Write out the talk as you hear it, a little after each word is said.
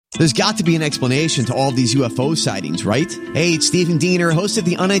There's got to be an explanation to all of these UFO sightings, right? Hey, it's Stephen Diener, host of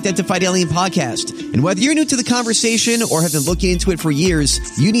the Unidentified Alien Podcast. And whether you're new to the conversation or have been looking into it for years,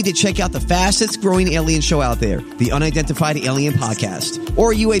 you need to check out the fastest growing alien show out there, the Unidentified Alien Podcast,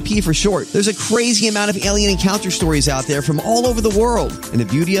 or UAP for short. There's a crazy amount of alien encounter stories out there from all over the world. And the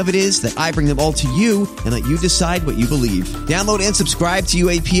beauty of it is that I bring them all to you and let you decide what you believe. Download and subscribe to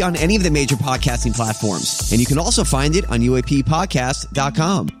UAP on any of the major podcasting platforms. And you can also find it on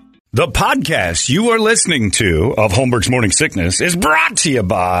UAPpodcast.com. The podcast you are listening to of Holmberg's Morning Sickness is brought to you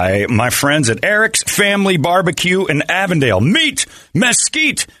by my friends at Eric's Family Barbecue in Avondale. Meet,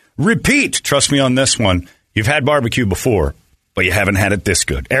 mesquite, repeat. Trust me on this one. You've had barbecue before, but you haven't had it this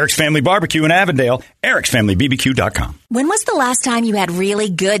good. Eric's Family Barbecue in Avondale, ericsfamilybbq.com. When was the last time you had really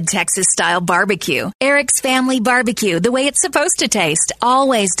good Texas-style barbecue? Eric's Family Barbecue, the way it's supposed to taste.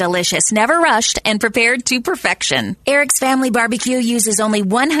 Always delicious, never rushed, and prepared to perfection. Eric's Family Barbecue uses only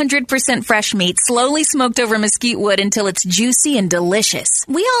 100% fresh meat, slowly smoked over mesquite wood until it's juicy and delicious.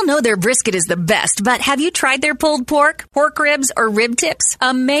 We all know their brisket is the best, but have you tried their pulled pork ribs, or rib tips?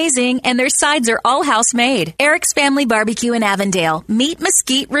 Amazing, and their sides are all house-made. Eric's Family Barbecue in Avondale. Meet,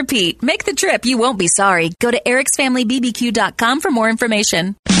 mesquite, repeat. Make the trip. You won't be sorry. Go to ericsfamilybbq.com for more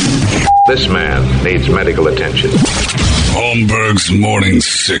information. This man needs medical attention. Holmberg's Morning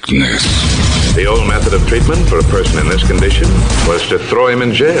Sickness. The old method of treatment for a person in this condition was to throw him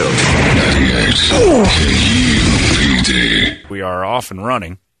in jail. 98 KUPD. We are off and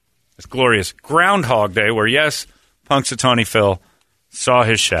running. It's glorious Groundhog Day where, yes, Punxsutawney Phil saw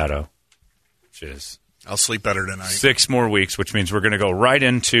his shadow, which is... I'll sleep better tonight. 6 more weeks, which means we're going to go right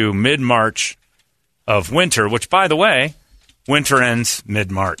into mid-March of winter, which, by the way, winter ends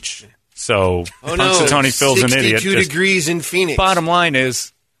mid-March. So Punxsutawney Phil's an idiot. 62 degrees in Phoenix. Bottom line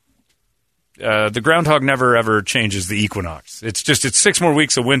is the groundhog never, ever changes the equinox. It's 6 more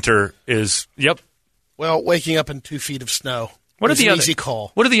weeks of winter is, yep. Well, waking up in 2 feet of snow is an easy call.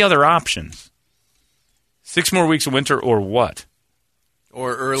 What are the other options? 6 more weeks of winter or what?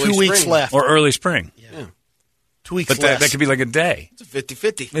 Or early 2 spring. weeks left. Or early spring. Yeah. 2 weeks but left. That could be like a day. It's a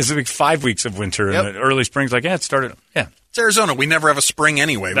 50-50. It's like 5 weeks of winter, and the early spring's like, it started. Yeah. It's Arizona. We never have a spring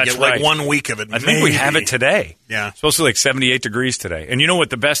anyway. We get like 1 week of it. I think we have it today. Yeah. It's supposed to be like 78 degrees today. And you know what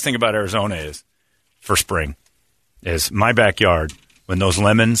the best thing about Arizona is for spring? Is my backyard, when those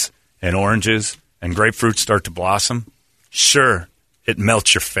lemons and oranges and grapefruits start to blossom, sure, it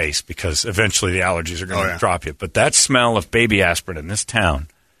melts your face because eventually the allergies are going to drop you. But that smell of baby aspirin in this town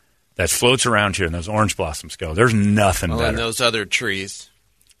that floats around here and those orange blossoms go, there's nothing better. And those other trees.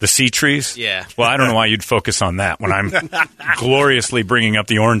 The sea trees? Yeah. Well, I don't know why you'd focus on that when I'm gloriously bringing up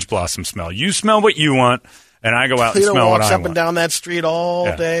the orange blossom smell. You smell what you want, and I go out and smell what I want. walks up and down that street all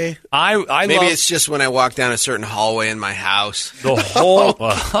day. Maybe it's just when I walk down a certain hallway in my house. The whole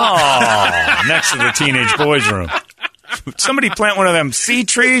next to the teenage boys' room. Somebody plant one of them sea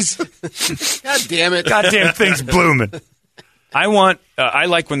trees. God damn it. Goddamn thing's blooming. I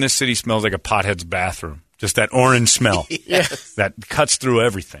like when this city smells like a pothead's bathroom. Just that orange smell. Yes. That cuts through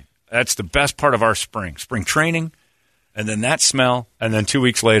everything. That's the best part of our spring. Spring training, and then that smell, and then 2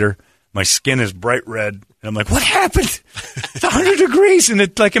 weeks later, my skin is bright red, and I'm like, what happened? It's 100 degrees in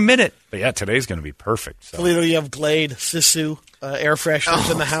like a minute. But yeah, today's going to be perfect. So. Toledo, you have Glade, Sisu, air fresheners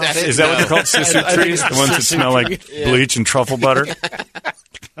in the house. Is that what they're called? Sisu trees? The ones that smell like bleach and truffle butter?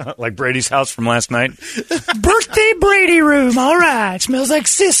 Like Brady's house from last night? Birthday Brady room. All right. Smells like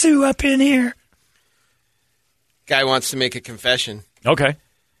Sisu up in here. Guy wants to make a confession. Okay.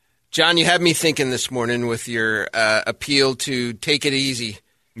 John, you had me thinking this morning with your appeal to take it easy.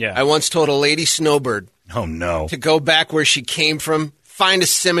 Yeah. I once told a lady snowbird to go back where she came from, find a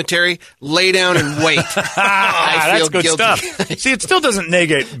cemetery, lay down and wait. I feel That's good guilty. stuff. See, it still doesn't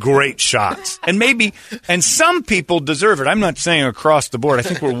negate great shots. And some people deserve it. I'm not saying across the board. I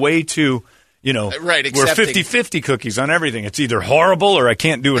think we're way too, right, we're accepting. 50-50 cookies on everything. It's either horrible or I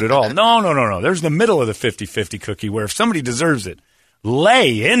can't do it at all. No. There's the middle of the 50-50 cookie where if somebody deserves it,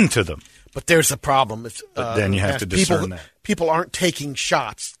 lay into them. But there's a problem. But then you have to discern that. People aren't taking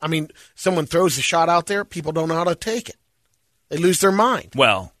shots. I mean, someone throws a shot out there, people don't know how to take it. They lose their mind.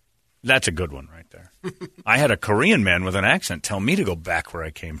 Well, that's a good one right there. I had a Korean man with an accent tell me to go back where I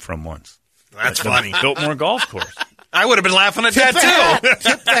came from once. That's funny. Biltmore Golf Course. I would have been laughing at that, too.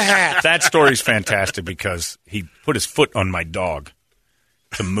 Tip the hat. That story's fantastic because he put his foot on my dog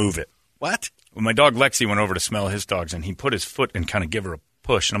to move it. What? Well, my dog Lexi went over to smell his dogs, and he put his foot and kind of give her a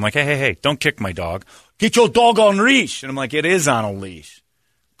push. And I'm like, hey, don't kick my dog. Get your dog on leash. And I'm like, it is on a leash.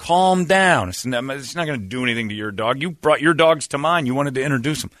 Calm down. It's not going to do anything to your dog. You brought your dogs to mine. You wanted to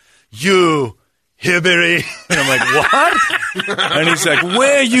introduce them. You hillbilly. And I'm like, what? And he's like,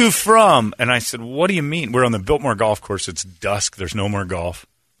 where are you from? And I said, what do you mean? We're on the Biltmore Golf Course. It's dusk. There's no more golf.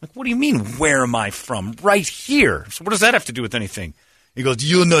 I'm like, what do you mean, where am I from? Right here. So what does that have to do with anything? He goes,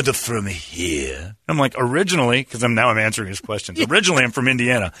 you're not from here. I'm like, originally, because I'm answering his questions. Originally, I'm from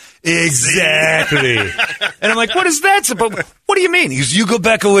Indiana. Exactly. And I'm like, what is that supposed? What do you mean? He goes, you go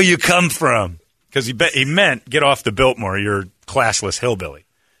back to where you come from. Because he meant, get off the Biltmore, you're classless hillbilly.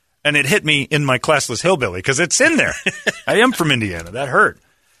 And it hit me in my classless hillbilly, because it's in there. I am from Indiana. That hurt.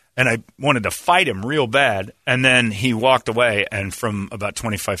 And I wanted to fight him real bad. And then he walked away, and from about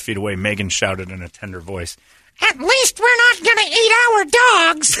 25 feet away, Megan shouted in a tender voice, at least we're not going to eat our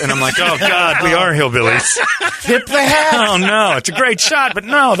dogs. And I'm like, oh, God, we are hillbillies. Tip the hat. Oh, no, it's a great shot. But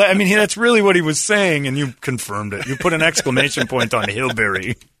no, that's really what he was saying, and you confirmed it. You put an exclamation point on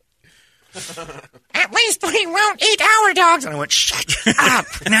hillbilly. At least we won't eat our dogs. And I went, shut up.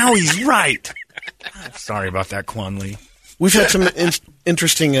 Now he's right. Sorry about that, Quan Lee. We've had some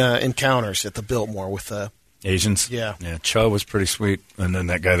interesting encounters at the Biltmore with Asians. Yeah. Cha was pretty sweet. And then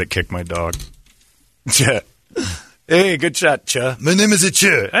that guy that kicked my dog. Cha. Hey, good shot, Cha. My name is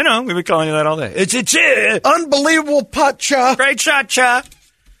Cha. I know. We've been calling you that all day. It's a Cha. Unbelievable putt, Cha. Great shot, Cha.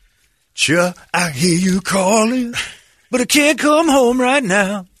 Cha, I hear you calling, but I can't come home right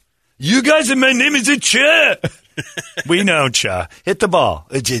now. You guys, my name is Cha. We know, Cha. Hit the ball.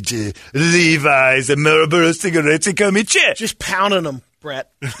 Levi's and Marlboro cigarettes and call me Cha. Just pounding them,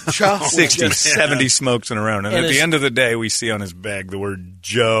 Brett. Cha. 60, 70 smokes in a row. And at the end of the day, we see on his bag the word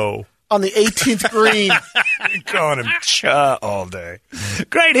Joe. On the 18th green. Calling him Cha all day.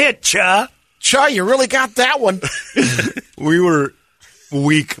 Great hit, Cha. Cha, you really got that one. We were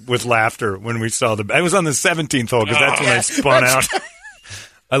weak with laughter when we saw I was on the 17th hole, because that's when I spun out.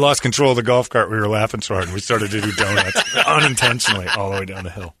 I lost control of the golf cart. We were laughing so hard, and we started to do donuts unintentionally all the way down the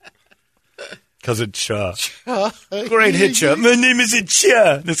hill. Because it's Cha. Great hit, Cha. My name is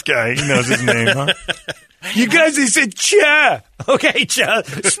Cha. This guy, he knows his name, huh? You guys, he said Cha. Okay, Cha.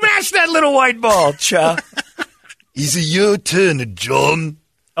 Smash that little white ball, Cha. Is it your turn, John?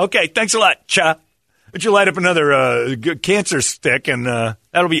 Okay, thanks a lot, Cha. Would you light up another cancer stick, and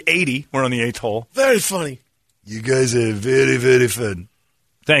that'll be 80. We're on the 8th hole. Very funny. You guys are very, very fun.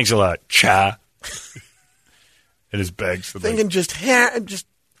 Thanks a lot, Cha. And his bags. Thinking just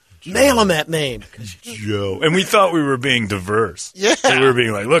nailing that name. Joe. And we thought we were being diverse. Yeah. So we were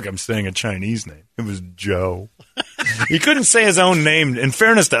being like, look, I'm saying a Chinese name. It was Joe. He couldn't say his own name. In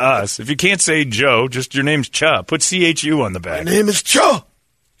fairness to us, if you can't say Joe, just your name's Cha. Put CHU on the back. My name is Cha.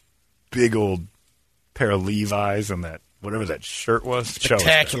 Big old pair of Levi's and that, whatever that shirt was.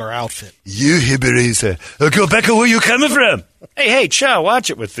 Spectacular outfit. You hillbillies, go back where you coming from. Hey, Cha, watch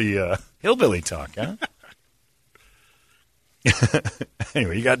it with the hillbilly talk, huh?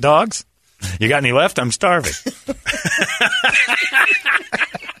 Anyway, you got dogs? You got any left? I'm starving.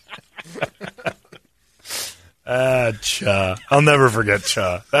 Cha. I'll never forget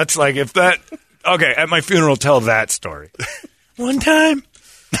Cha. That's like okay, at my funeral, tell that story. One time,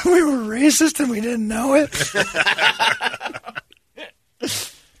 we were racist and we didn't know it.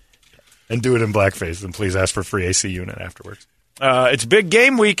 And do it in blackface, and please ask for free AC unit afterwards. It's big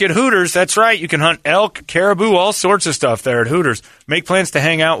game week at Hooters. That's right. You can hunt elk, caribou, all sorts of stuff there at Hooters. Make plans to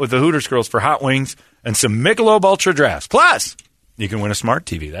hang out with the Hooters girls for hot wings and some Michelob Ultra drafts. Plus, you can win a smart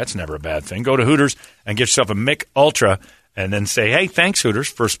TV. That's never a bad thing. Go to Hooters and get yourself a Mick Ultra and then say, hey, thanks, Hooters,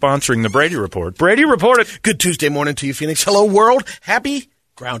 for sponsoring the Brady Report. Brady, report it. Good Tuesday morning to you, Phoenix. Hello, world. Happy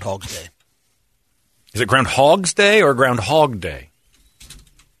Groundhog's Day. Is it Groundhog's Day or Groundhog Day?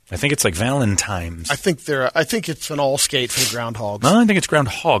 I think it's like Valentine's. I think it's an all skate for the Groundhogs. No, I think it's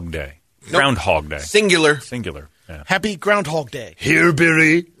Groundhog Day. Nope. Groundhog Day. Singular. Yeah. Happy Groundhog Day. Here,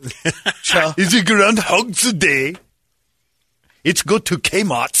 Billy. Is it Groundhog's Day? It's go to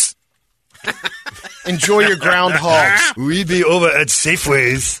Kmart's. Enjoy your groundhogs. We'll be over at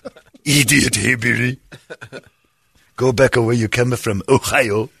Safeways. Idiot, hey, Billy. Go back where you come from,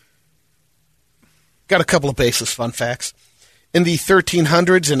 Ohio. Got a couple of basis fun facts. In the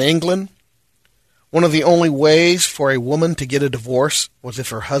 1300s in England, one of the only ways for a woman to get a divorce was if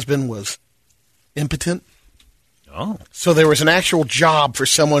her husband was impotent. Oh. So there was an actual job for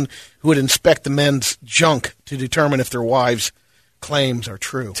someone who would inspect the men's junk to determine if their wives' claims are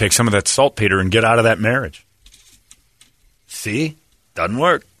true. Take some of that saltpeter and get out of that marriage. See? Doesn't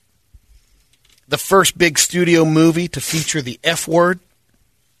work. The first big studio movie to feature the F word.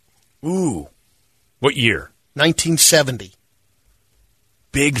 Ooh. What year? 1970.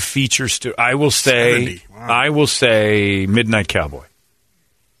 Big features to I will say Midnight Cowboy.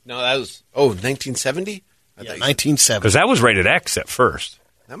 No, that was 1970? Yeah, 1970. Because that was rated X at first.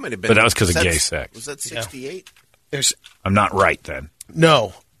 That might have been. But that was because of gay sex. Was that 68? I'm not right then.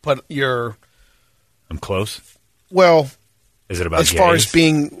 No, but I'm close. Well, is it about as gays? far as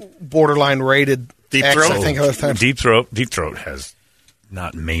being borderline rated? Deep X, Throat. I think other times. Deep Throat has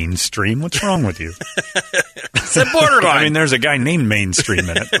not mainstream. What's wrong with you? It's a borderline. I mean, there's a guy named Mainstream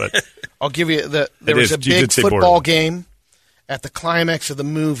in it, but I'll give you there was a big football game at the climax of the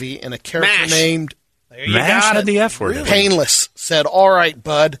movie, and a character MASH. named MASH had the F word. Painless said, "All right,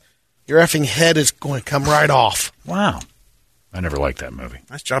 bud, your effing head is going to come right off." Wow. I never liked that movie.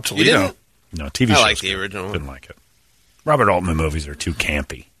 Nice job, You Toledo. didn't? No, TV I shows. like the original one. Didn't like it. Robert Altman movies are too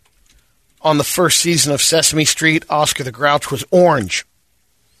campy. On the first season of Sesame Street, Oscar the Grouch was orange.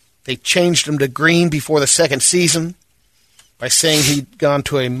 They changed him to green before the second season by saying he'd gone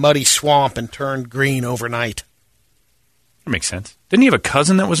to a muddy swamp and turned green overnight. That makes sense. Didn't he have a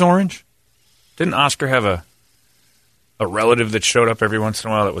cousin that was orange? Didn't Oscar have a relative that showed up every once in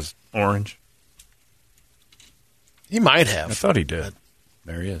a while that was orange? He might I have. thought he did.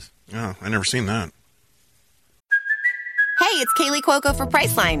 There he is. Oh, I never seen that. Hey, it's Kaylee Cuoco for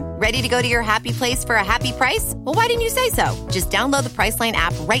Priceline. Ready to go to your happy place for a happy price? Well, why didn't you say so? Just download the Priceline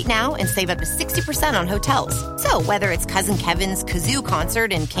app right now and save up to 60% on hotels. So whether it's Cousin Kevin's Kazoo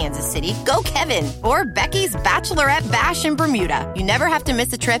Concert in Kansas City, go Kevin, or Becky's Bachelorette Bash in Bermuda, you never have to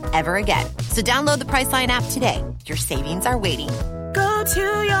miss a trip ever again. So download the Priceline app today. Your savings are waiting. Go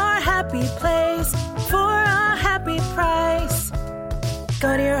to your happy place for a happy price.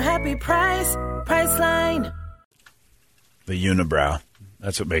 Go to your happy price, Priceline. The unibrow.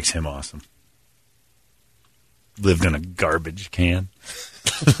 That's what makes him awesome. Lived in a garbage can.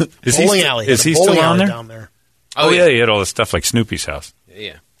 Bowling alley. Is he Bowling still on alley there? down there? Oh, yeah, he had all the stuff like Snoopy's house.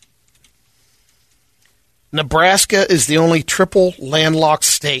 Yeah. Nebraska is the only triple landlocked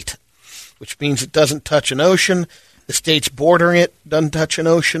state, which means it doesn't touch an ocean. The states bordering it doesn't touch an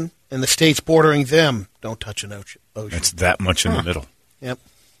ocean, and the states bordering them don't touch an ocean. It's that much in the middle. Yep.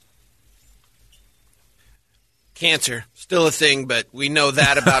 Cancer, still a thing, but we know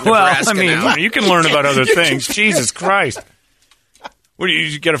that about Well, Nebraska I mean, now. you can learn about other things. Jesus Christ. What do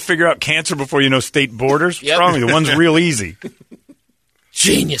you got to figure out cancer before you know state borders? What's wrong with you? One's real easy.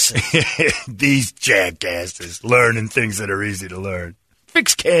 Geniuses. These jackasses learning things that are easy to learn.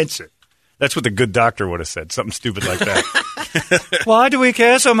 Fix cancer. That's what the good doctor would have said. Something stupid like that. Why do we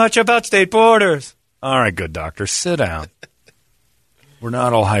care so much about state borders? All right, good doctor, sit down. We're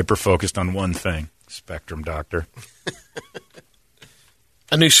not all hyper-focused on one thing. Spectrum doctor.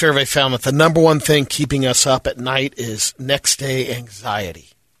 A new survey found that the number one thing keeping us up at night is next day anxiety.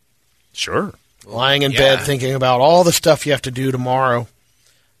 Sure. Lying in bed thinking about all the stuff you have to do tomorrow.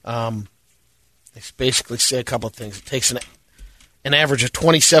 They basically say a couple of things. It takes an average of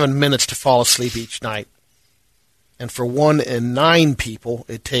 27 minutes to fall asleep each night. And for 1 in 9 people,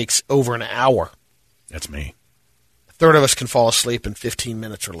 it takes over an hour. That's me. A third of us can fall asleep in 15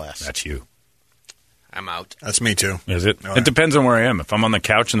 minutes or less. That's you. I'm out. That's me, too. Is it? Oh, It depends on where I am. If I'm on the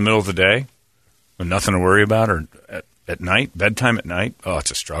couch in the middle of the day with nothing to worry about, or at night, bedtime at night, oh,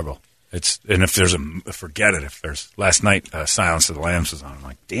 it's a struggle. And if there's forget it. If there's last night, Silence of the Lambs was on. I'm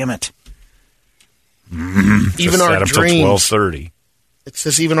like, damn it. Even our dreams. 12:30. It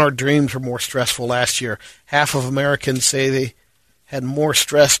says even our dreams were more stressful last year. Half of Americans say they had more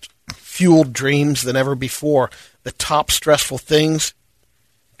stress-fueled dreams than ever before. The top stressful things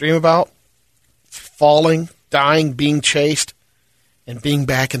dream about: falling, dying, being chased, and being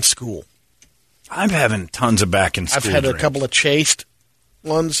back in school. I'm having tons of back in school I've had dreams. a couple of chased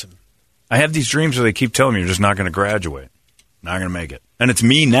ones. I have these dreams where they keep telling me you're just not going to graduate. Not going to make it. And it's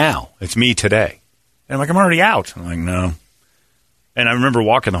me now. It's me today. And I'm like, I'm already out. I'm like, no. And I remember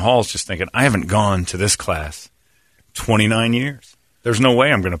walking the halls just thinking, I haven't gone to this class 29 years. There's no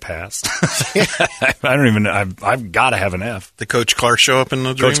way I'm going to pass. I've got to have an F. Did Coach Clark show up in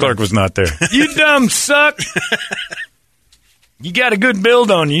the dream? Coach Clark was not there. You dumb suck. You got a good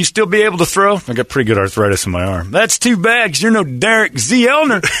build on you. You still be able to throw? I got pretty good arthritis in my arm. That's too bad because you're no Derek Z.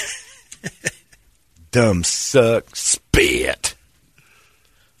 Elner. Dumb suck. Spit.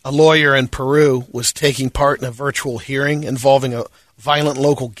 A lawyer in Peru was taking part in a virtual hearing involving a violent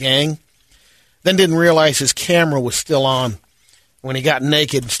local gang, then didn't realize his camera was still on when he got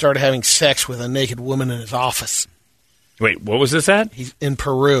naked and started having sex with a naked woman in his office. Wait, what was this at? He's in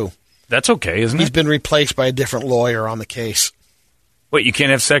Peru. That's okay, isn't He's it? been replaced by a different lawyer on the case. Wait, you can't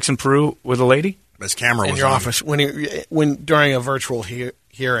have sex in Peru with a lady? His camera in was your on. office when during a virtual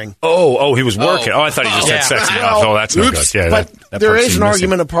hearing. Oh, he was working. Oh, I thought he just had sex in the office. Oh, that's no good. Yeah, but that there part is seemed an missing.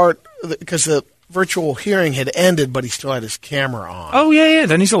 argument apart because the virtual hearing had ended, but he still had his camera on. Oh, yeah.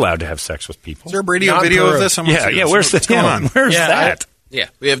 Then he's allowed to have sex with people. Is there a radio Not video Peru. of this? Yeah. Where's what's going on? Where's that? Yeah,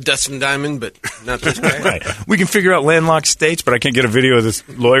 we have Dustin Diamond, but not this guy. Right. We can figure out landlocked states, but I can't get a video of this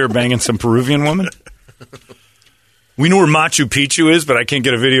lawyer banging some Peruvian woman. We know where Machu Picchu is, but I can't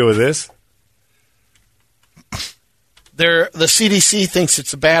get a video of this. The CDC thinks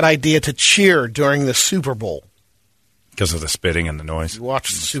it's a bad idea to cheer during the Super Bowl. Because of the spitting and the noise. You watch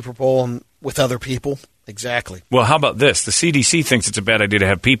the Super Bowl with other people. Exactly. Well, how about this? The CDC thinks it's a bad idea to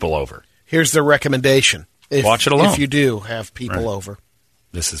have people over. Here's their recommendation. Watch it alone. If you do have people over.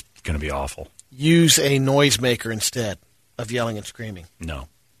 This is going to be awful. Use a noisemaker instead of yelling and screaming. No.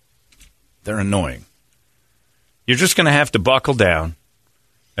 They're annoying. You're just going to have to buckle down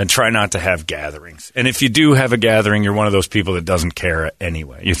and try not to have gatherings. And if you do have a gathering, you're one of those people that doesn't care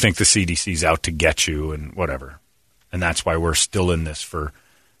anyway. You think the CDC's out to get you and whatever. And that's why we're still in this for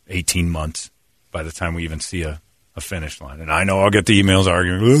 18 months by the time we even see a finish line. And I know I'll get the emails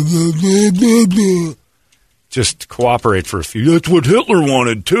arguing, blah, blah, blah, blah. Just cooperate for a few. That's what Hitler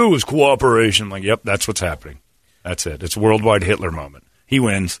wanted, too, is cooperation. Like, yep, that's what's happening. That's it. It's a worldwide Hitler moment. He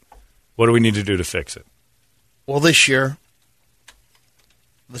wins. What do we need to do to fix it? Well, this year,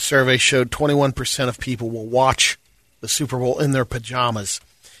 the survey showed 21% of people will watch the Super Bowl in their pajamas,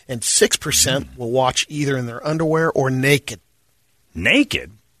 and 6% will watch either in their underwear or naked.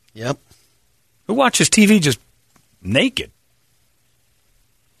 Naked? Yep. Who watches TV just naked?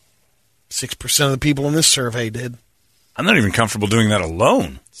 6% of the people in this survey did. I'm not even comfortable doing that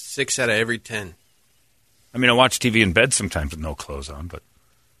alone. 6 out of every 10. I mean, I watch TV in bed sometimes with no clothes on, but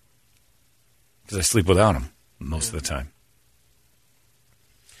because I sleep without them most of the time.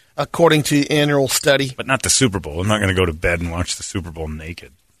 According to the annual study. But not the Super Bowl. I'm not going to go to bed and watch the Super Bowl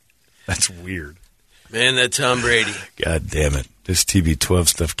naked. That's weird. Man, that's Tom Brady. God damn it. This TB12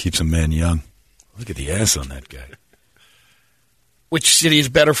 stuff keeps a man young. Look at the ass on that guy. Which city is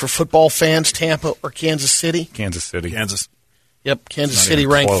better for football fans, Tampa or Kansas City? Kansas City. Kansas. Yep, Kansas City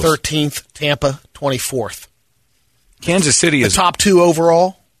ranked 13th, Tampa 24th. Kansas City is... The top two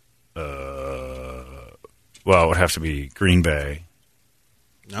overall? Well, it would have to be Green Bay.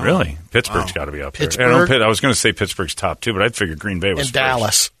 No. Really? Pittsburgh's got to be up Pittsburgh? there. I was going to say Pittsburgh's top two, but I'd figure Green Bay was and first.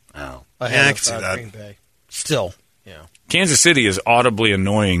 Dallas. Oh. Yeah, I can see that. Green Bay. Still, yeah. Kansas City is audibly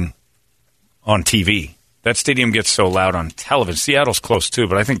annoying on TV. That stadium gets so loud on television. Seattle's close, too,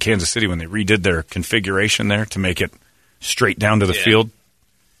 but I think Kansas City, when they redid their configuration there to make it straight down to the field,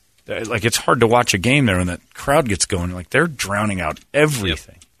 like, it's hard to watch a game there when that crowd gets going. Like, they're drowning out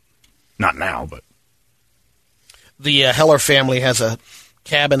everything. Yep. Not now, but... The Heller family has a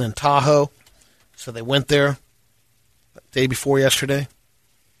cabin in Tahoe, so they went there the day before yesterday.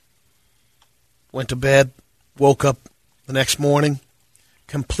 Went to bed, woke up the next morning,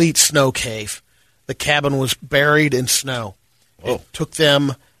 complete snow cave. The cabin was buried in snow. Whoa. It took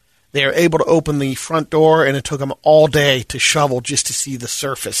them, they were able to open the front door, and it took them all day to shovel just to see the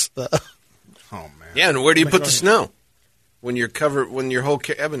surface. Oh, man. Yeah, and where do you put the snow? When you're covered, when your whole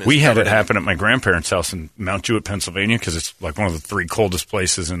cabin is We had covered it happen at my grandparents' house in Mount Jewett, Pennsylvania, because it's like one of the 3 coldest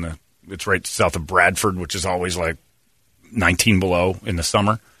places it's right south of Bradford, which is always like 19 below in the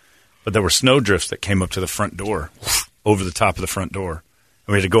summer. But there were snow drifts that came up to the front door, over the top of the front door.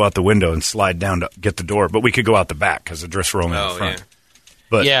 And we had to go out the window and slide down to get the door. But we could go out the back because the drifts were only in the front. Yeah.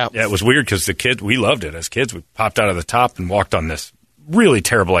 But yeah, it was weird because the kids, we loved it as kids. We popped out of the top and walked on this really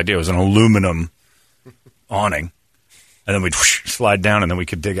terrible idea. It was an aluminum awning. And then we'd slide down, and then we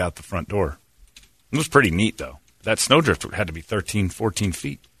could dig out the front door. It was pretty neat, though. That snowdrift had to be 13, 14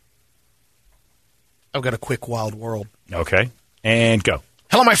 feet. I've got a quick wild world. Okay. And go.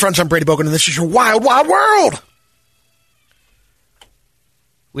 Hello, my friends. I'm Brady Bogan, and this is your Wild, Wild World.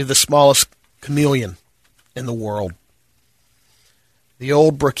 We have the smallest chameleon in the world. The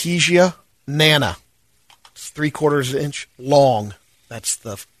old Brachygia nana. It's 3/4 inch long. That's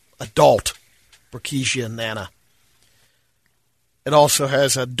the adult Brachygia nana. It also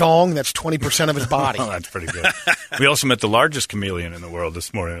has a dong that's 20% of his body. Oh, that's pretty good. We also met the largest chameleon in the world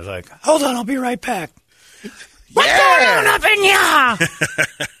this morning. I was like, hold on, I'll be right back. What's going on up in here?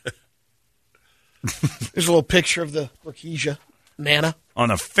 There's a little picture of the Brachygia nana. On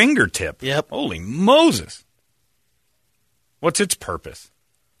a fingertip? Yep. Holy Moses. What's its purpose?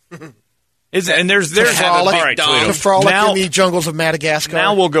 There's frolic, all right, to frolic in the jungles of Madagascar.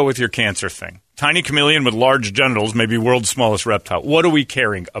 Now we'll go with your cancer thing. Tiny chameleon with large genitals, maybe world's smallest reptile. What are we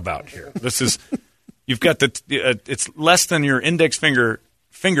caring about here? This is, you've got it's less than your index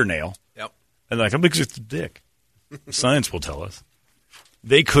fingernail. Yep. And like, how big is its dick? Science will tell us.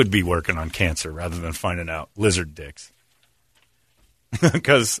 They could be working on cancer rather than finding out lizard dicks.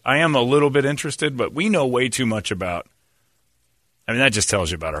 Because I am a little bit interested, but we know way too much about. I mean, that just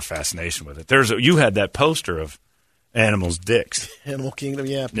tells you about our fascination with it. You had that poster of animals' dicks. Animal kingdom,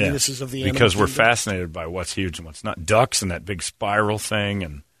 yeah. Penises of the animal because we're kingdom. fascinated by what's huge and what's not. Ducks and that big spiral thing,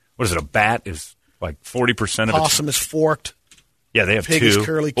 and what is it? A bat is like 40% of Possum is forked. Yeah, they have Pig 2. is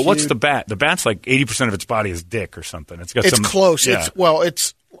curly but what's cued. the bat? The bat's like 80% of its body is dick or something. It's got It's some close. Yeah.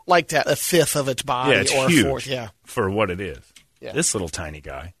 It's like that, a fifth of its body Yeah, it's or huge a fourth. Yeah. for what it is. Yeah. This little tiny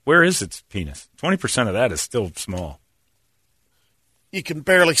guy. Where is its penis? 20% of that is still small. You can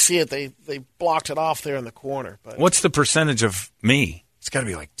barely see it. They blocked it off there in the corner. But What's the percentage of me? It's got to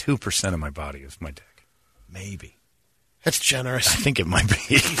be like 2% of my body is my dick. Maybe. That's generous. I think it might be.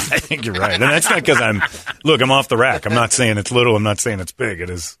 I think you're right. And that's not because I'm off the rack. I'm not saying it's little. I'm not saying it's big. It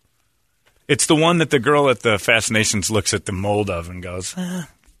is. It's the one that the girl at the Fascinations looks at the mold of and goes, I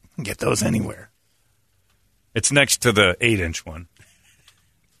can get those anywhere. It's next to the 8-inch one.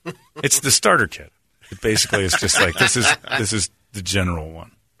 It's the starter kit. It basically is just like, this is the general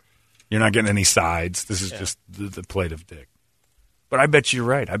one. You're not getting any sides. This is just the plate of dick. But I bet you're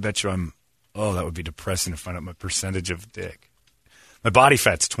right. I bet you that would be depressing to find out my percentage of dick. My body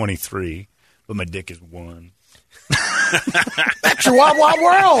fat's 23, but my dick is 1. That's your wild, wild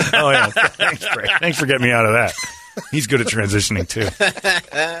world. Oh, yeah. Thanks for getting me out of that. He's good at transitioning, too.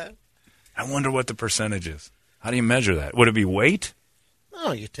 I wonder what the percentage is. How do you measure that? Would it be weight?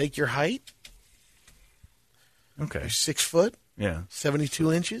 No, you take your height. Okay. You're 6 foot. Yeah.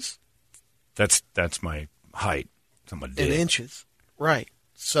 72 inches. That's my height. It's my dick. In inches. Right.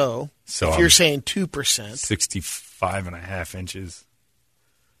 So if I'm you're saying 2%. 65 and a half inches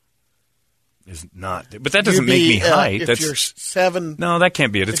is not. But that doesn't make me height. If you're 7. No, that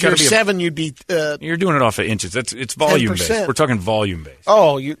can't be it. It's if got you're to be 7, you'd be. You're doing it off of inches. It's volume 10%. based. We're talking volume based.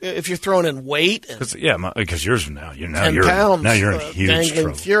 Oh, if you're throwing in weight. Because yours now. 10 pounds, you're in huge dangling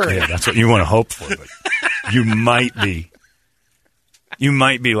trouble. fury. Yeah, that's what you want to hope for. But you might be. You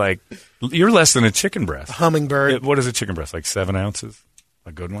might be like, you're less than a chicken breast. A hummingbird. What is a chicken breast? Like 7 ounces?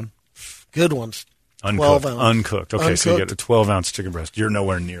 A good one? Good ones. Uncooked. 12 ounce. Uncooked. Okay, so you get a 12-ounce chicken breast. You're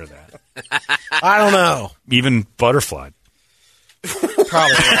nowhere near that. I don't know. Even butterfly.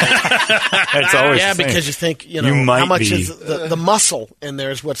 Probably right. It's always yeah, the same. because you think, might how much be, is the muscle in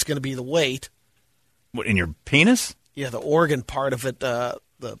there is what's going to be the weight. What, in your penis? Yeah, the organ part of it.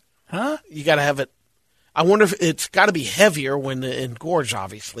 You got to have it. I wonder if it's got to be heavier when engorged,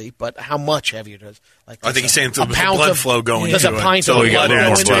 obviously, but how much heavier does? Like, I think he's saying a the pound blood of, flow going does into a pint it. of blood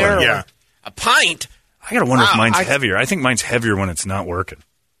go in there? Yeah. A pint? I got to wonder if mine's heavier. I think mine's heavier when it's not working.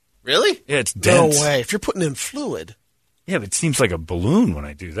 Really? Yeah, it's dense. No way. If you're putting in fluid. Yeah, but it seems like a balloon when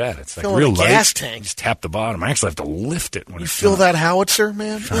I do that. It's like Filling real a light. gas tank. Just tap the bottom. I actually have to lift it when You it's feel not. that howitzer,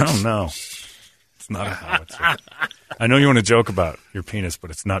 man? I don't know. It's not a howitzer. I know you want to joke about your penis,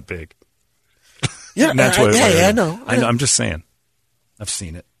 but it's not big. Yeah, that's what I know. I'm just saying. I've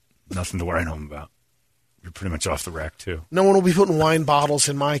seen it. Nothing to worry home about. You're pretty much off the rack, too. No one will be putting wine bottles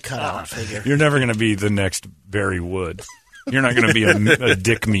in my cutout figure. You're never going to be the next Barry Wood. You're not going to be a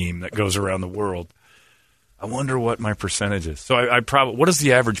dick meme that goes around the world. I wonder what my percentage is. So I probably. What does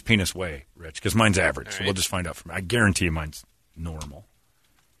the average penis weigh, Rich? Because mine's average. Right. So we'll just find out from. I guarantee you mine's normal.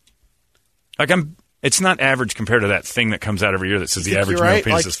 Like It's not average compared to that thing that comes out every year that says the average male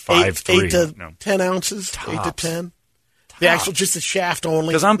penis is 5'3". 8 to 10 ounces. Tops. 8 to 10. The actual, just the shaft only.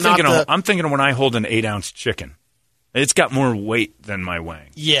 Because I'm thinking of when I hold an 8-ounce chicken, it's got more weight than my wang.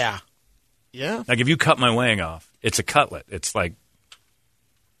 Yeah. Yeah. Like if you cut my wang off, it's a cutlet. It's like,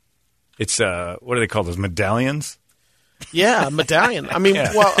 what do they call those, medallions? Yeah, a medallion. I mean,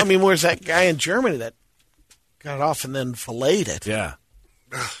 where's that guy in Germany that got it off and then filleted it? Yeah.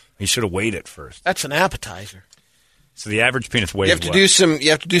 He should have weighed it first. That's an appetizer. So the average penis weighs You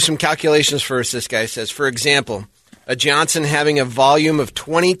have to do some calculations first, this guy says. For example, a Johnson having a volume of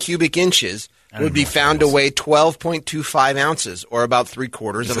 20 cubic inches would be found to weigh 12.25 ounces, or about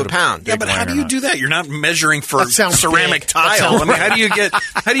 3/4 of a pound. Yeah, but how do you do that? You're not measuring for ceramic big. tile. I mean, how do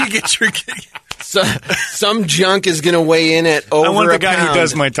you get your? So, some junk is going to weigh in at over a pound. I want the guy who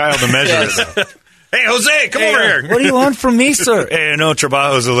does my tile to measure it, though. Hey, Jose, come over here. What do you want from me, sir? Hey, I know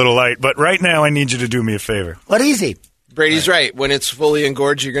Trabajo's a little light, but right now I need you to do me a favor. What is it? Brady's right. When it's fully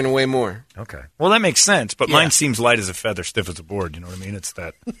engorged, you're going to weigh more. Okay. Well, that makes sense, but mine seems light as a feather, stiff as a board. You know what I mean? It's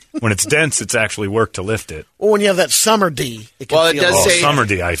that when it's dense, it's actually work to lift it. Well, when you have that summer D, it does say summer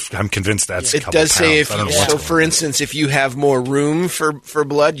D. I'm convinced that's. It does say for instance, if you have more room for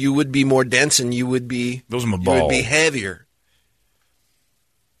blood, you would be more dense and you would be heavier.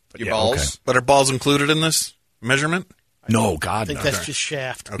 Your balls, okay. But are balls included in this measurement? No, God, I think that's just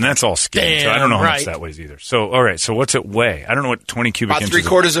shaft. And that's all skin, so I don't know how much that weighs either. So, all right, so what's it weigh? I don't know what 20 cubic inches is.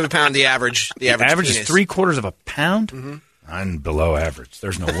 About 3/4 of a pound, the average. The average is 3/4 of a pound? Mm-hmm. I'm below average.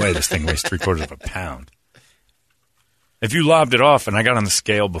 There's no way this thing weighs 3/4 of a pound. If you lobbed it off and I got on the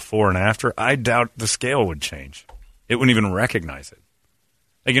scale before and after, I doubt the scale would change. It wouldn't even recognize it.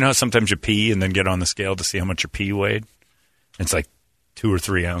 Like, you know how sometimes you pee and then get on the scale to see how much your pee weighed? It's like 2 or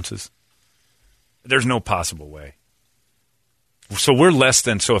 3 ounces. There's no possible way. So we're less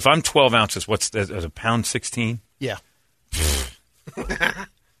than, so if I'm 12 ounces, what's that, a pound 16? Yeah.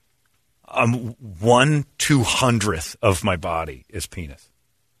 1/200th of my body is penis.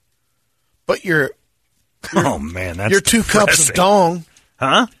 But you're oh, man, that's your 2 cups of dong.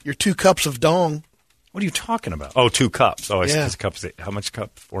 Huh? Your 2 cups of dong. What are you talking about? Oh, 2 cups. Oh, I Yeah. see. Cups. How much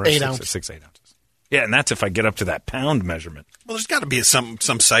cup? 4 8 6, ounces. 6, 8 ounces. Yeah, and that's if I get up to that pound measurement. Well, there's got to be some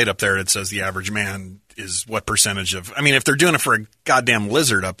site up there that says the average man is what percentage of. I mean, if they're doing it for a goddamn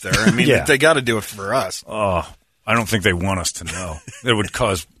lizard up there, I mean, Yeah. they got to do it for us. Oh, I don't think they want us to know. It would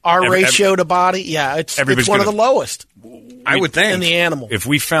cause Our ratio to body, yeah, it's one of gonna- the lowest. I would think. In the animal. If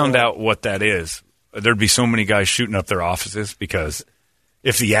we found out what that is, there'd be so many guys shooting up their offices because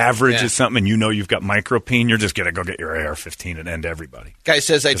if the average is something and you know you've got micropene, you're just going to go get your AR-15 and end everybody. Guy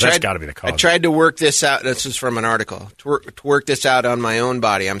says, That's gotta be the cause. I tried to work this out. This is from an article. To work this out on my own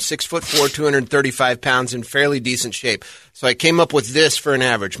body. I'm 6'4", 235 pounds, in fairly decent shape. So I came up with this for an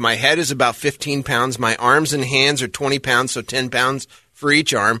average. My head is about 15 pounds. My arms and hands are 20 pounds, so 10 pounds for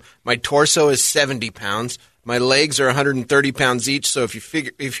each arm. My torso is 70 pounds. My legs are 130 pounds each. So if you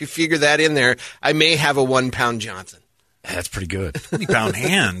figure that in there, I may have a 1 pound Johnson. That's pretty good. 20-pound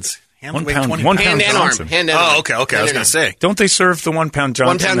hands. Hand 1 weight pound, 20 1 Hand pound and Johnson. arm. Hand and arm. Oh, okay. I was going to say. Don't they serve the 1 pound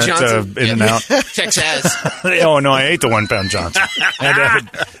Johnson? 1 pound Johnson. In-N-Out? Texas. Oh no, I ate the 1 pound Johnson,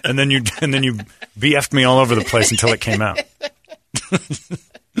 and then you BF'd me all over the place until it came out.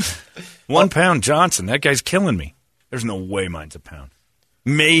 1 pound Johnson, that guy's killing me. There's no way mine's a pound.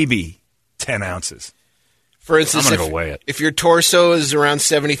 Maybe 10 ounces. For instance, I'm gonna go weigh it. If your torso is around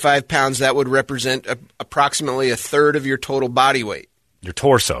 75 pounds, that would represent approximately a third of your total body weight. Your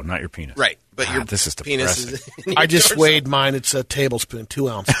torso, not your penis. Right, but your this is penis depressing. is. I just weighed mine. It's a tablespoon, 2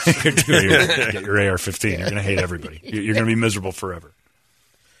 ounces. Get your AR-15. You're going to hate everybody. You're going to be miserable forever.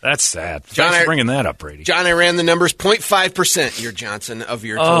 That's sad. Thanks for bringing that up, Brady. John, I ran the numbers. 0.5%. Your Johnson of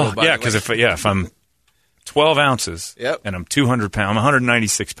your total body yeah, weight. because if I'm 12 ounces and I'm 200 pounds, I'm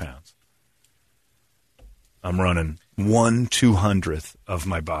 196 pounds. I'm running 1/200th of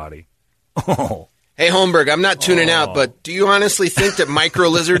my body. Oh. Hey, Holmberg, I'm not tuning out, but do you honestly think that micro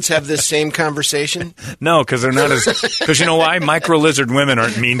lizards have this same conversation? No, because they're not as. Because you know why? Micro lizard women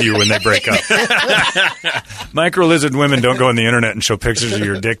aren't mean to you when they break up. Micro lizard women don't go on the internet and show pictures of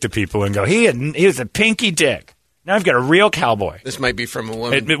your dick to people and go, he was a pinky dick. Now I've got a real cowboy. This might be from a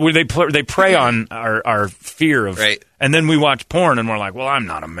woman. They prey on our fear of. Right. And then we watch porn and we're like, well, I'm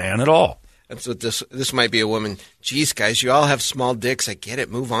not a man at all. That's what this might be a woman. Geez, guys, you all have small dicks. I get it.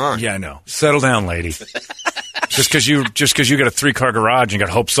 Move on. Yeah, I know. Settle down, lady. Just because you got a 3-car garage and you got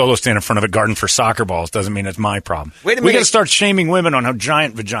Hope Solo stand in front of a garden for soccer balls doesn't mean it's my problem. Wait a minute. We got to start shaming women on how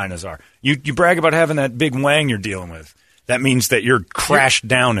giant vaginas are. You brag about having that big wang you're dealing with. That means that you're crashed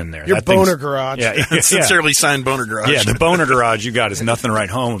down in there. Your boner garage. Yeah, Sincerely signed boner garage. Yeah, the boner garage you got is nothing to write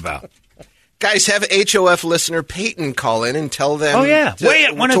home about. Guys, have HOF listener Peyton call in and tell them. Oh yeah, weigh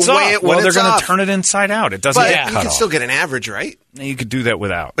it when it's off. Well, they're going to turn it inside out. It doesn't but get you cut can off. still get an average, right? You could do that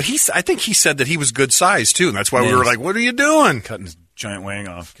without. But I think he said that he was good size too, and that's why we were like, "What are you doing?" Cutting his giant wang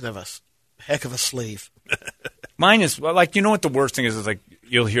off. Could have a heck of a sleeve. Mine is like, you know what the worst thing is like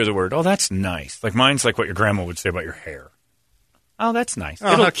you'll hear the word, "Oh, that's nice." Like mine's like what your grandma would say about your hair. Oh, that's nice.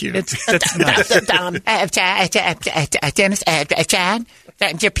 Oh, how cute. That's nice. Dennis, Chad,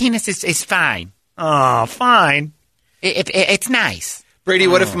 your penis is fine. Oh, fine. It's nice. Brady,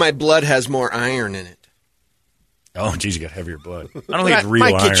 what if my blood has more iron in it? Oh, geez, you got heavier blood. I don't think it's real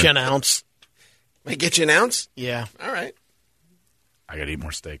might iron. get you an ounce. Might get you an ounce? Yeah. All right. I got to eat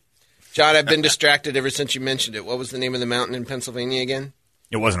more steak. John, I've been distracted ever since you mentioned it. What was the name of the mountain in Pennsylvania again?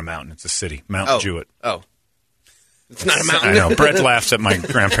 It wasn't a mountain. It's a city. Mount Jewett. Oh. It's not a mountain. I know. Brett laughs at my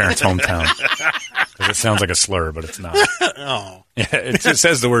grandparents' hometown because it sounds like a slur, but it's not. Oh. Yeah, it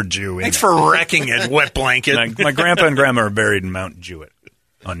says the word Jew in Thanks it. for wrecking it, wet blanket. My grandpa and grandma are buried in Mount Jewett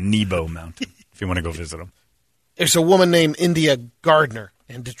on Nebo Mountain, if you want to go visit them. There's a woman named India Gardner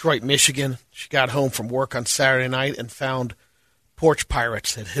in Detroit, Michigan. She got home from work on Saturday night and found porch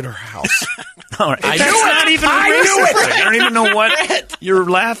pirates had hit her house. All right. That's not even racist. I don't even know what you're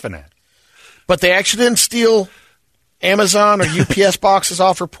laughing at. But they actually didn't steal Amazon or UPS boxes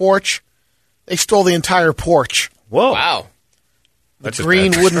off her porch. They stole the entire porch. Whoa. Wow. The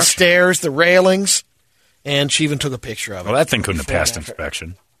green wooden stairs, the railings, and she even took a picture of it. Well, that thing couldn't have passed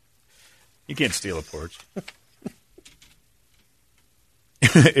inspection. You can't steal a porch.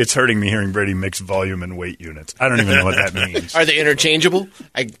 It's hurting me hearing Brady mix volume and weight units. I don't even know what that means. Are they interchangeable?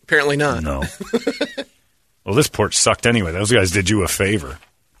 Apparently not. No. Well, this porch sucked anyway. Those guys did you a favor.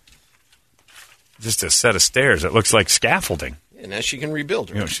 Just a set of stairs. It looks like scaffolding. And now she can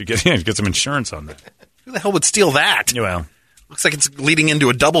rebuild. Right? She get some insurance on that. Who the hell would steal that? Well, looks like it's leading into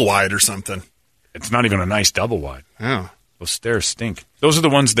a double wide or something. It's not even a nice double wide. Oh. Those stairs stink. Those are the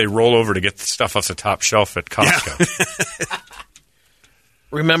ones they roll over to get the stuff off the top shelf at Costco. Yeah.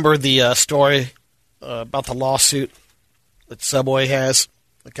 Remember the story about the lawsuit that Subway has?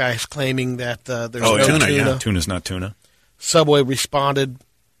 The guy's claiming that there's no tuna. Yeah. Tuna's not tuna. Subway responded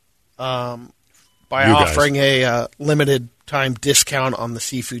by offering a limited time discount on the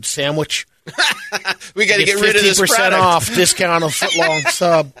seafood sandwich. We got to get rid of this product. 50% off discount on foot-long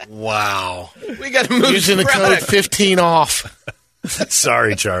sub. Wow. We got to move using the code 15 off.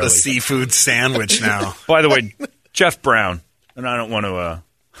 Sorry, Charlie. The seafood sandwich now. By the way, Jeff Brown, and I don't want to,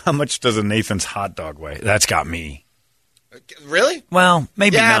 how much does a Nathan's hot dog weigh? That's got me. Really? Well,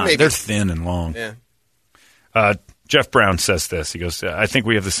 maybe not. Maybe. They're thin and long. Yeah. Jeff Brown says this. He goes, I think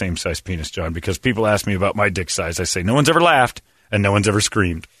we have the same size penis, John, because people ask me about my dick size. I say, no one's ever laughed and no one's ever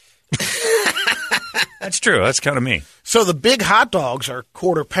screamed. That's true. That's kind of me. So the big hot dogs are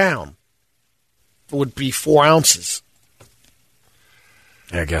quarter pound. It would be 4 ounces.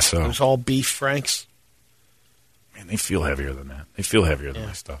 Yeah, I guess so. It's all beef Franks. Man, they feel heavier than that. They feel heavier than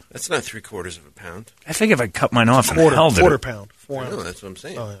my stuff. That's not 3/4 of a pound. I think if I cut mine off and held it. Quarter pound. 4 ounces. No, that's what I'm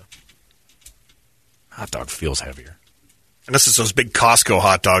saying. Oh, yeah. Hot dog feels heavier. And this is those big Costco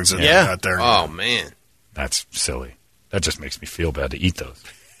hot dogs that they got there. Oh, man. That's silly. That just makes me feel bad to eat those.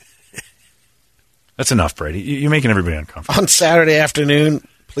 That's enough, Brady. You're making everybody uncomfortable. On Saturday afternoon,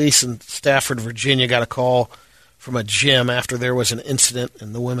 police in Stafford, Virginia got a call from a gym after there was an incident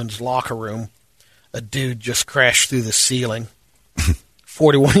in the women's locker room. A dude just crashed through the ceiling.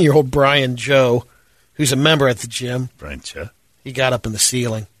 41-year-old Brian Joe, who's a member at the gym. Brian Joe? He got up in the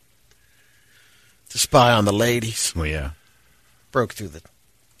ceiling to spy on the ladies. Well, yeah. Broke through the...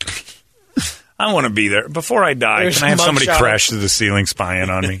 I want to be there. Before I die, There's can I have somebody mugshot. crash through the ceiling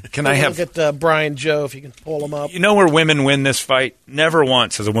spying on me? Can I have... Look at Brian Joe, if you can pull him up. You know where women win this fight? Never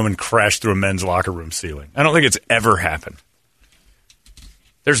once has a woman crashed through a men's locker room ceiling. I don't think it's ever happened.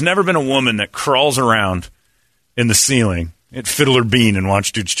 There's never been a woman that crawls around in the ceiling at Fiddler Bean and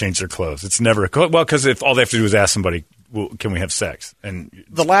watch dudes change their clothes. It's never... Well, because if all they have to do is ask somebody, well, can we have sex? And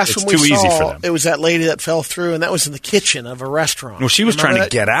the last it's one we too saw, easy for them. it was that lady that fell through, and that was in the kitchen of a restaurant. Well, she was Remember trying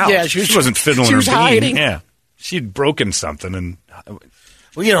to that? get out. Yeah, she wasn't fiddling she was her bean. hiding. Yeah. She'd broken something. And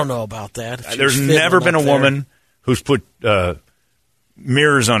well, you don't know about that. If she there's was never fiddling been a up there. woman who's put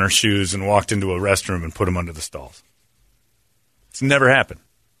mirrors on her shoes and walked into a restroom and put them under the stalls. It's never happened.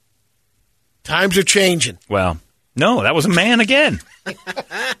 Times are changing. Well, no, that was a man again.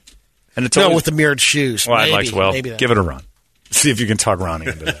 And it's always, with the mirrored shoes. Well, maybe, I'd like to, maybe that. give it a run. See if you can talk Ronnie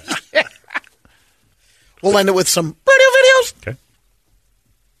into that. We'll end it with some radio videos. Okay.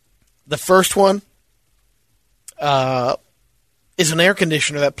 The first one is an air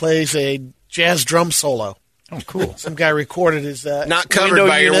conditioner that plays a jazz drum solo. Oh, cool. Some guy recorded his not covered window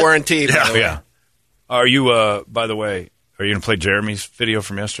by your unit. warranty. by the way. Yeah. Are you, by the way, are you going to play Jeremy's video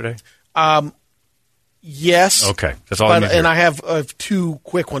from yesterday? Yes. Okay. That's all I need to And hear. I have 2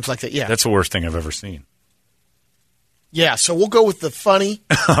 quick ones like that. Yeah. That's the worst thing I've ever seen. Yeah, so we'll go with the funny.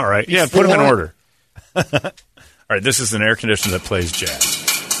 All right. Yeah, put them in Before- order. All right, this is an air conditioner that plays jazz.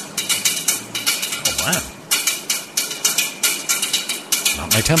 Oh, wow.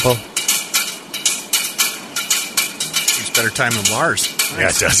 Not my tempo. He's better time than Lars. Yeah,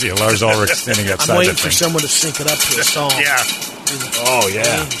 it does. Yeah, Lars Ulrich standing outside I'm waiting that for thing. someone to sync it up to a song. Yeah. Oh,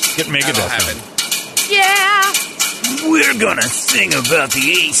 yeah. Get Megadeth. happen. Yeah. We're going to sing about the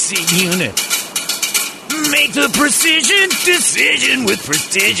AC unit. Make the precision decision with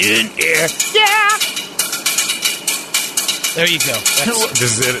Precision Air. Yeah. There you go. That's,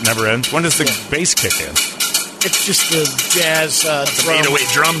 This is it. It never ends. When does the bass kick in? it's just the jazz drum 808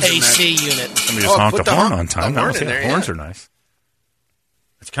 drums in AC unit. Somebody just honked put the the horn honk- on time. the horn That was- in there, horns yeah. are nice.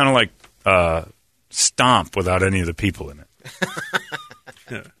 It's kind of like Stomp without any of the people in it.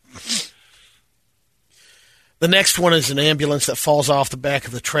 The next one is an ambulance that falls off the back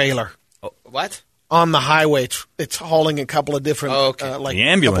of the trailer. Oh, what? On the highway, it's hauling a couple of different... Oh, okay. The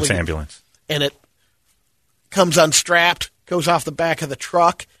ambulance. And it comes unstrapped, goes off the back of the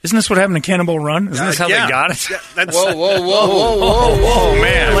truck. Isn't this what happened in Cannonball Run? Isn't this how yeah. they got it? Yeah, that's, Whoa, whoa, whoa, whoa, whoa, whoa. Oh,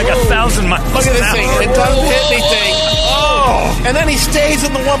 man. Like 1,000 miles Look at this an thing. hour. It doesn't hit anything. Oh! And then he stays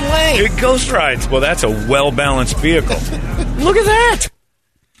in the one lane. It ghost rides. Well, that's a well-balanced vehicle. Look at that.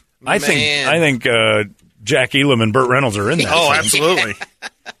 I think Jack Elam and Burt Reynolds are in that. Oh, scene. absolutely.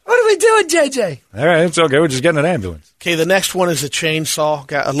 What are we doing, JJ? All right, it's okay. We're just getting an ambulance. Okay, the next one is a chainsaw,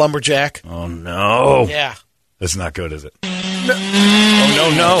 got a lumberjack. Oh, no. Yeah. That's not good, is it? No.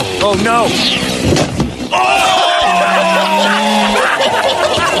 Oh, no. Oh, no.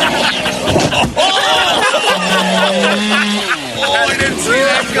 I didn't see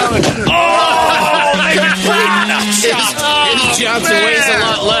that coming. His Johnson weighs a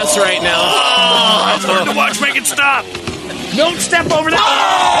lot less right now. It's hard to watch. Make it stop. Don't step over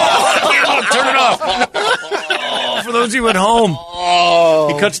that. Turn it off. For those of you at home,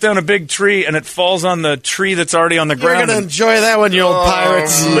 he cuts down a big tree and it falls on the tree that's already on the You're ground. going to enjoy that one, you old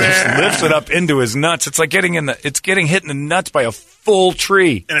pirates. Lifts it up into his nuts. It's like getting hit in the nuts by a full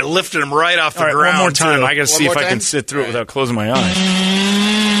tree. And it lifted him right off the All right, ground. one more time. too. I got to see if I can sit through it without closing my eyes.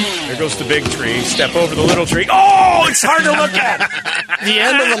 There goes the big tree. Step over the little tree. Oh, it's hard to look at. The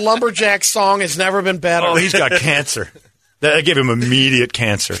end of the lumberjack song has never been better. Oh, he's got cancer. That gave him immediate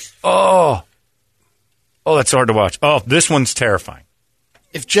cancer. Oh, that's hard to watch. Oh, this one's terrifying.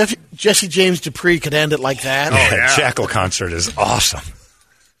 If Jesse James Dupree could end it like that. That Jackal concert is awesome.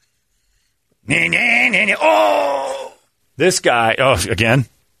 Oh, this guy. Oh, again?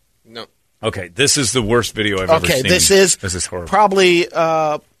 No. Okay, this is the worst video I've ever seen. Okay, this is horrible. probably,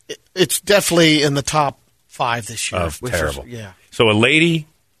 it's definitely in the top 5 this year. Terrible. Yeah. So a lady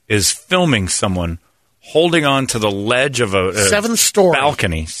is filming someone holding on to the ledge of a 7-story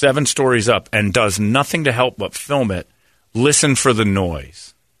balcony, 7 stories up, and does nothing to help but film it. Listen for the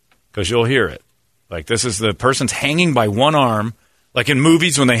noise, because you'll hear it. Like, this is the person's hanging by one arm, like in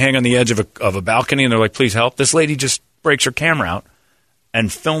movies when they hang on the edge of a balcony and they're like, please help. This lady just breaks her camera out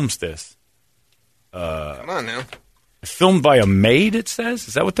and films this. Come on now. Filmed by a maid, it says?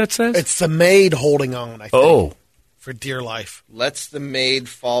 Is that what that says? It's the maid holding on, I think. Oh. For dear life. Lets the maid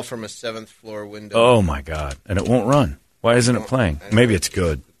fall from a 7th floor window. Oh, my God. And it won't run. Why isn't it playing? Maybe it's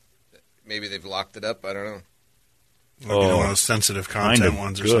good. Maybe they've locked it up. I don't know. Maybe one of those sensitive content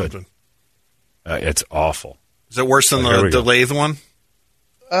ones or good. something. It's awful. Is it worse than the lathe one?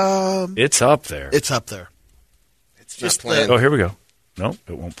 It's up there. It's up there. It's just playing. Oh, here we go. No,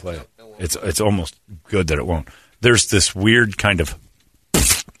 it won't play it. It's almost good that it won't. There's this weird kind of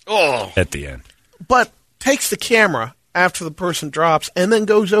at the end. But takes the camera after the person drops and then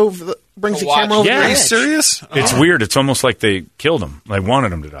goes over brings the camera over Yeah, the are you edge. serious? It's weird. It's almost like they killed him. They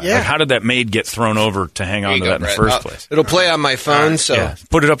wanted him to die. Yeah. Like, how did that maid get thrown over to hang on to that in the first place? It'll play on my phone, so. Yeah.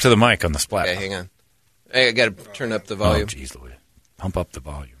 Put it up to the mic on the splat. Okay, hang on. I got to turn up the volume. Oh, jeez Louise. Pump up the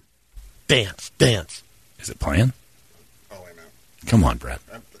volume. Dance. Is it playing? Oh, wait a minute. Come on, Brett.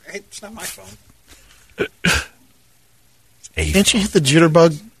 Hey, it's not my phone. Can't you hit the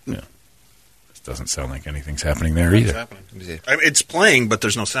jitterbug? Yeah. This doesn't sound like anything's happening there either. Happening. It's playing, but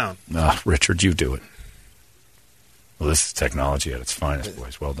there's no sound. Richard, you do it. Well, this is technology at its finest,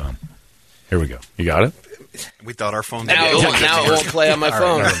 boys. Well done. Here we go. You got it? We thought our phone. Now it won't play on my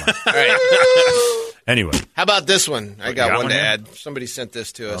phone. Never mind. All right. Anyway. How about this one? I got one to here? add. Somebody sent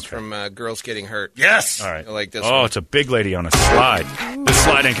this to us from Girls Getting Hurt. Yes. All right. I like this Oh, one. it's a big lady on a slide. This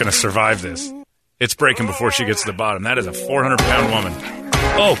slide ain't going to survive this. It's breaking before she gets to the bottom. That is a 400-pound woman.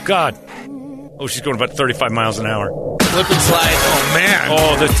 Oh, God. Oh, she's going about 35 miles an hour. Slip and slide. Oh, man.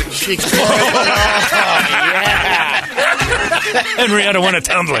 Oh, Henrietta went a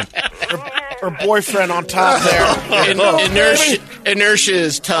tumbling. Her boyfriend on top there. Inertia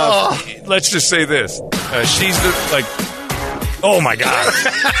is tough. Let's just say this. She's oh, my God.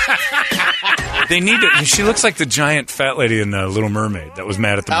 They need to. She looks like the giant fat lady in Little Mermaid that was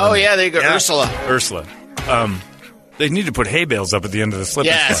mad at the mermaid. Oh, yeah, there you go. Yeah. Ursula. They need to put hay bales up at the end of the slip.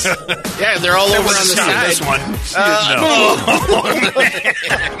 Yes. Yeah, they're all over on the side. This one.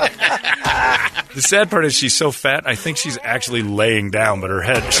 The sad part is she's so fat, I think she's actually laying down, but her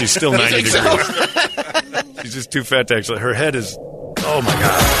head, she's still 90 degrees. She's just too fat to actually. Her head is, oh, my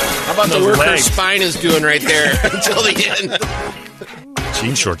God. How about the Those work her legs. spine is doing right there until the end?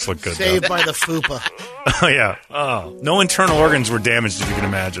 Jean shorts look good, Saved though. by the fupa. Oh, yeah. Oh, no internal organs were damaged, if you can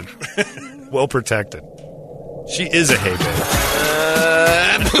imagine. Well protected. She is a hay bale.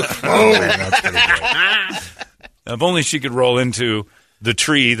 Oh, man, that's pretty good. If only she could roll into the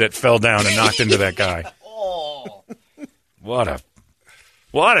tree that fell down and knocked into that guy. What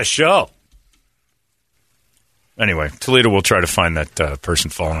a show. Anyway, Toledo will try to find that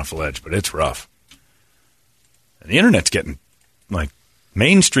person falling off a ledge, but it's rough. And the internet's getting,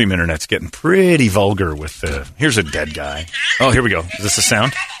 mainstream internet's getting pretty vulgar with here's a dead guy. Oh, here we go. Is this a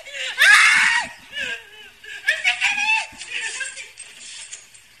sound?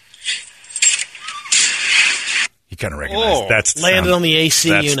 He kind of recognize that's landed on the AC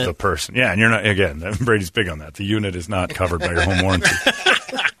that's unit. the person. Yeah, and you're not, again, Brady's big on that. The unit is not covered by your home warranty.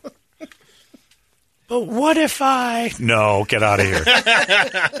 But what if No, get out of here.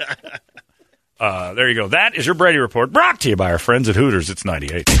 There you go. That is your Brady Report, brought to you by our friends at Hooters. It's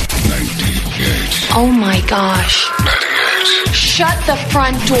 98. Oh, my gosh. 98. Shut the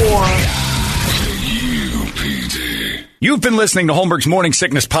front door. UPD. You've been listening to Holmberg's Morning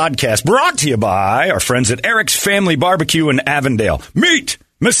Sickness Podcast, brought to you by our friends at Eric's Family Barbecue in Avondale. Meet,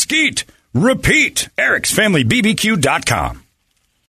 mesquite, repeat. Eric'sFamilyBBQ.com.